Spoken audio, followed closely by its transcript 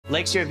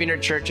Area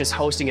Vineyard Church is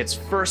hosting its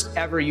first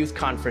ever youth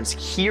conference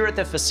here at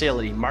the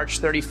facility, March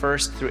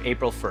 31st through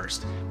April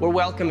 1st. We're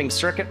welcoming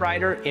circuit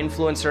rider,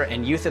 influencer,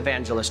 and youth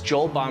evangelist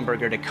Joel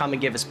Baumberger to come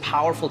and give his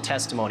powerful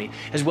testimony,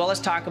 as well as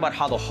talk about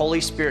how the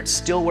Holy Spirit's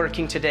still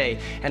working today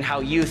and how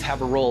youth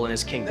have a role in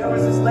his kingdom. There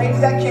was this lady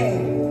that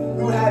came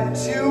who had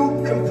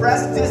 2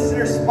 compressed discs in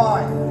her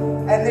spine,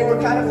 and they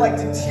were kind of like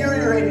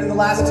deteriorated in the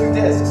last 2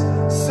 discs.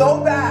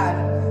 So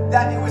bad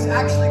that it was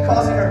actually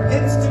causing her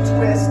hips to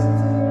twist,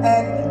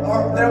 and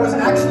there was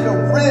actually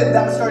a rib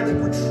that was starting to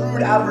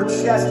protrude out of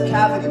her chest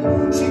cavity.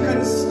 She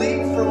couldn't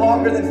sleep for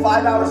longer than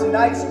 5 hours a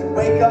night. She would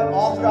wake up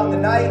all throughout the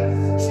night.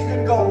 She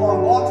couldn't go on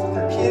long walks with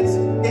her kids.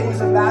 It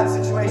was a bad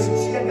situation.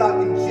 She had got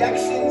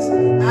injections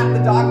at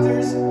the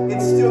doctors.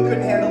 It still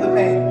couldn't handle the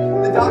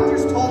pain. The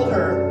doctors told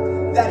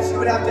her that she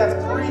would have to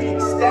have 3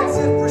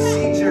 extensive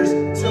procedures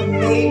to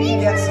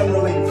maybe get some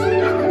relief.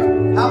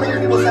 How many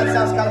people that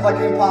sounds kind of like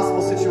an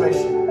impossible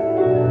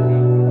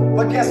situation?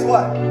 But guess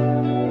what?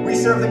 We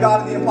serve the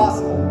God of the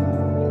impossible.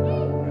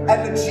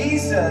 And the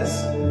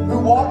Jesus who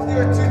walked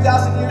there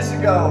 2,000 years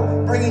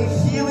ago, bringing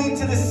healing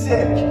to the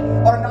sick,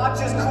 are not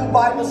just cool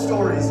Bible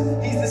stories.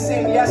 He's the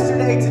same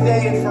yesterday,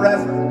 today, and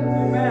forever.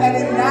 And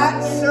in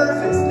that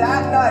service,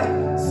 that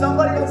night,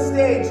 somebody on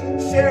stage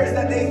shares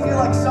that they feel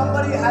like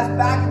somebody has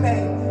back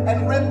pain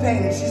and rib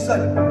pain. And she's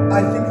like,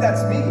 I think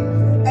that's me.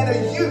 And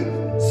a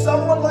youth,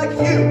 someone like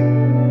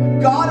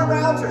you, God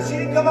around her. She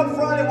didn't come up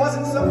front. It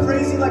wasn't some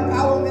crazy like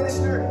power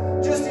minister.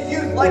 Just a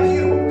youth like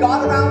you.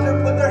 God around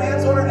her, put their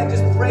hands on her, and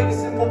just prayed a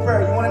simple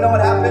prayer. You want to know what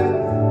happened?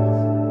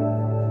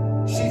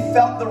 She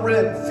felt the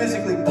rib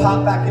physically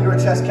pop back into her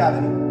chest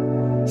cavity.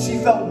 She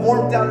felt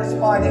warmth down her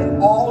spine,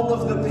 and all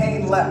of the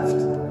pain left.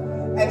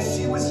 And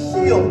she was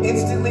healed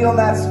instantly on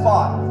that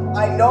spot.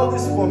 I know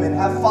this woman,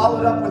 have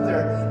followed up with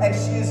her, and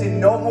she is in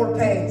no more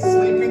pain,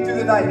 sleeping through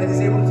the night, and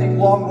is able to take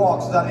long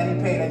walks without any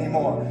pain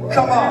anymore.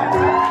 Come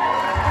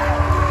on.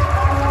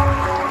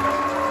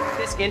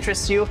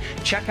 Interests you,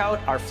 check out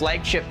our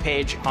flagship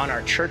page on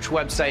our church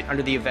website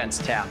under the events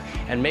tab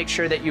and make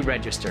sure that you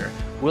register.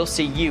 We'll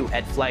see you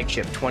at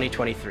Flagship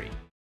 2023.